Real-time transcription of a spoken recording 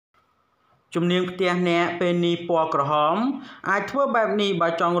ជំនាញផ្ទះអ្នកពេលនេះពណ៌ក្រហមអាចធ្វើបែបនេះបើ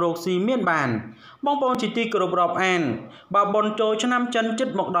ចង់រកស៊ីមានបានបងប្អូនជាទីគោរពរាប់អានបើបុណ្យចូលឆ្នាំចិនជិត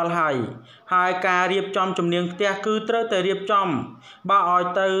មកដល់ហើយការរៀបចំជំនាញផ្ទះគឺត្រូវតែរៀបចំបើឲ្យ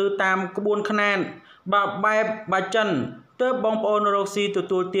ទៅតាមក្បួនខ្នាតបើបែបបាចិនទើបបងប្អូនរកស៊ីទ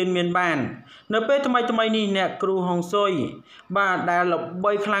ទួលទានមានបាននៅពេលថ្មីនេះអ្នកគ្រូហុងស៊ុយបាទដែលល្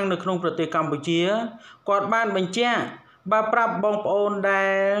បីខ្លាំងនៅក្នុងប្រទេសកម្ពុជាគាត់បានបញ្ជាក់បាទប្រាប់បងប្អូនដែ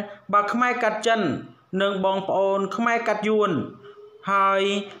លបាទខ្មែរកាត់ចិននិងបងប្អូនខ្មែរកាត់យួនហើយ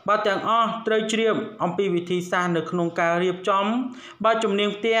បាទទាំងអស់ត្រូវជ្រាបអំពីវិធីសាស្ត្រនៅក្នុងការរៀបចំបាទជំនាញ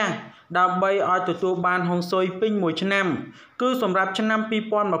ផ្ទះដើម្បីឲ្យទទួលបានហុងស៊ុយពេញមួយឆ្នាំគឺសម្រាប់ឆ្នាំ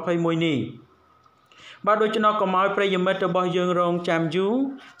2021នេះបាទដូច្នោះកុំឲ្យប្រិយមិត្តរបស់យើងរងចាំយូរ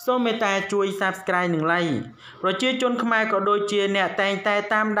សូមមេត្តាជួយ Subscribe និង Like ប្រជាជនខ្មែរក៏ដូចជាអ្នកតែងតែ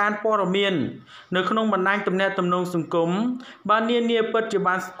តាមដានព័ត៌មាននៅក្នុងបណ្ដាញទំនាក់ទំនងសង្គមបាននានាពិតជា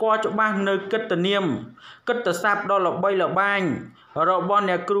បានស្គាល់ច្បាស់នៅកិត្តិនាមកិត្តិស័ព្ទដ៏ល្បីល្បាញរបស់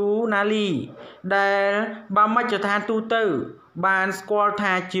អ្នកគ្រូណាលីដែលបានមជ្ឈដ្ឋានទូទៅបានស្គាល់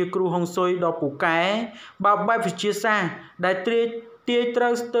ថាជាគ្រូហុងស៊ុយដ៏ពូកែបែបវិទ្យាសាស្ត្រដែលទាយត្រូ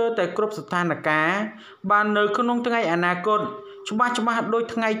វស្ទើរតែគ្រប់ស្ថានភាពបាននៅក្នុងថ្ងៃអនាគតច្បាស់ដូច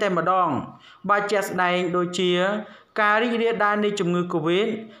ថ្ងៃតែម្ដងបាទជាក់ស្ដែងដូចជាការរីករាលដាលនៃជំងឺ Covid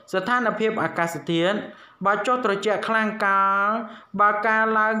ស្ថានភាពអាកាសធាតុបាទចុះត្រជាក់ខ្លាំងបាទការ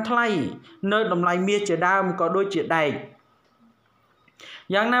ឡើងថ្លៃនៅតម្លៃមាសជាដើមក៏ដូចជាដែក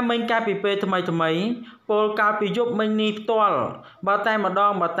យ៉ាងណាមិញកាលពីពេលថ្មីពលកាលពីយប់មិញនេះផ្ទាល់បើតែម្ដ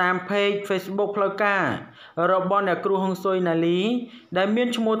ងបើតាម Page Facebook ផ្លូវការរបស់អ្នកគ្រូហុងស៊ុយណាលីដែលមាន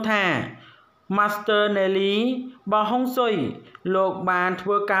ឈ្មោះថា Master Nelly បាទហុងស៊ុយលោកបានធ្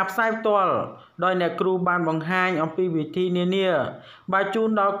វើការផ្សាយផ្ទាល់ដោយអ្នកគ្រូបានបង្ហាញអំពីវិធីនានាបាទជូន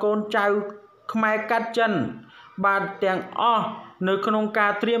ដល់កូនចៅខ្មែរកាត់ចិនបាទទាំងអស់នៅក្នុងកា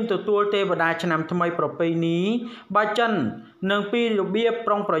រត្រៀមទទួលទេវតាឆ្នាំថ្មីប្រពៃណីបាទចិននិងពីរបៀប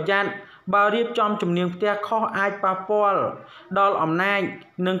ប្រុងប្រយ័ត្នបើរៀបចំជំនាញផ្ទះខុសអាចប៉ះពាល់ដល់អំណាច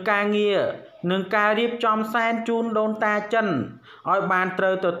និងការងារនិងការរៀបចំសែនជូនដូនតាចិនឲ្យបានត្រូ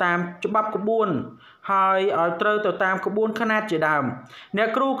វទៅតាមច្បាប់ក្បួនហើយឲ្យត្រូវទៅតាមក្បួនខ្នាតជាដើមអ្នក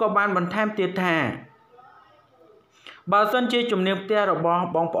គ្រូក៏បានបន្ថែមទៀតថាបើសិនជាជំនាញផ្ទះរបស់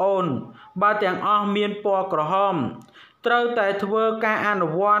បងប្អូនបើទាំងអស់មានពណ៌ក្រហមត្រូវតែធ្វើការអនុ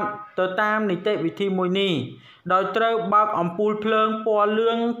វត្តទៅតាមនីតិវិធីមួយនេះដោយត្រូវបើកអំពូលភ្លើងពណ៌លឿ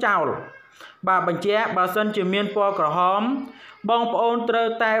ងចោលបាទបញ្ជាក់បើសិនជាមានពណ៌ក្រហមបងប្អូនត្រូវ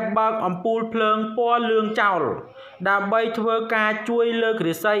តែបើកអំពូលភ្លើងពណ៌លឿងចោលដើម្បីធ្វើការជួយលើក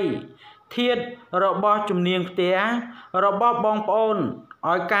រាសីធាតុរបស់ជំនាញផ្ទះរបស់បងប្អូន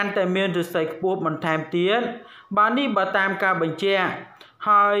ឲ្យកាន់តែមានរាសីខ្ពស់បន្ថែមទៀតបាទនេះបើតាមការបញ្ជាក់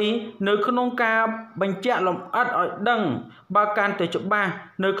ហើយនៅក្នុងការបញ្ជាក់លម្អិតឲ្យដឹងបើកាន់តែច្បាស់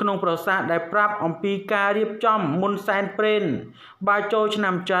នៅក្នុងប្រសាសន៍ដែលប្រាប់អំពីការរៀបចំមុនសែនព្រេនបាទចូលឆ្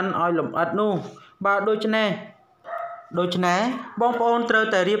នាំចិនឲ្យលម្អិតនោះបាទដូច្នេះបងប្អូនត្រូវ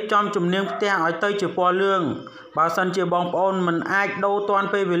តែរៀបចំជំនាញផ្ទះឲ្យទៅជាពណ៌លឿងបើសិនជាបងប្អូនមិនអាចដូរទាន់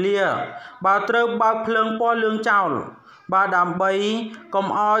ពេលវេលាបើត្រូវបើកភ្លើងពណ៌លឿងចោលបាទដើម្បីកុំ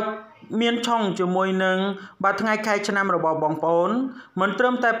ឲ្យមានឆុងជាមួយនឹងបាទថ្ងៃខែឆ្នាំរបស់បងប្អូនមិនត្រឹ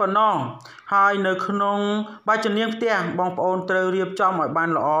មតែប៉ុណ្ណោះហើយនៅក្នុងបាទជំនាញផ្ទះបងប្អូនត្រូវរៀបចំឲ្យបាន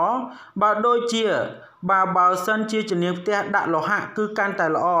ល្អបាទដូចជាបើសិនជាជំនាញផ្ទះដាក់លោហៈគឺកាន់តែ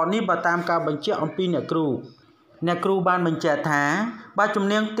ល្អនេះបើតាមការបញ្ជាក់អំពីអ្នកគ្រូបានបញ្ជាក់ថាបាទជំ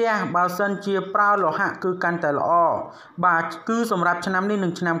នាញផ្ទះបើសិនជាប្រើលោហៈគឺកាន់តែល្អបាទគឺសម្រាប់ឆ្នាំនេះនិ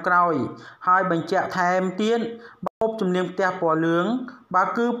ងឆ្នាំក្រោយហើយបញ្ជាក់ថែមទៀតបបជំនាញផ្ទះពណ៌លឿងបាទ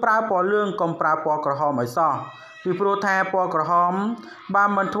គឺប្រើពណ៌លឿងកុំប្រើពណ៌ក្រហមឲ្យសោះពីព្រោះថាពណ៌ក្រហមបាទ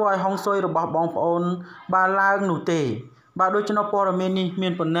មិនធ្វើឲ្យហុងស៊ុយរបស់បងប្អូនបាទឡើងនោះទេបាទដូច្នោះព័ត៌មាននេះមា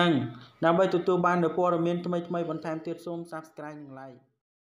នប៉ុណ្ណឹងដើម្បីទទួលបាននូវព័ត៌មានថ្មីបន្ថែមទៀតសូម Subscribe និង Like